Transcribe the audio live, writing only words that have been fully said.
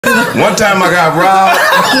One time I got robbed.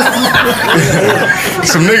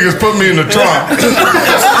 Some niggas put me in the trunk.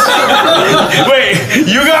 Wait,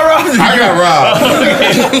 you got robbed? I got robbed.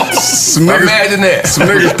 Imagine that. Some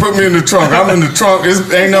niggas put me in the trunk. I'm in the trunk. It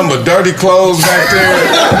ain't nothing but dirty clothes back there.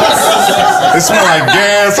 It smell like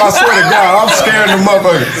gas. I swear to God, I'm scared of the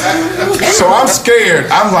motherfucker. So I'm scared.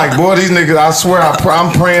 I'm like, boy, these niggas, I swear,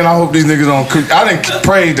 I'm praying. I hope these niggas don't cook. I done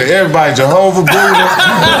prayed to everybody, Jehovah, Buddha,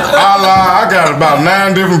 Allah. I got about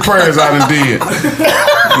 9 different prayers I done did.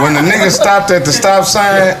 When the niggas stopped at the stop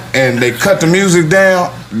sign and they cut the music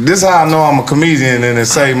down, this is how I know I'm a comedian and it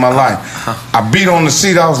saved my life. I beat on the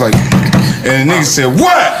seat. I was like, and the nigga said,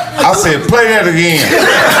 what? I said, play that again.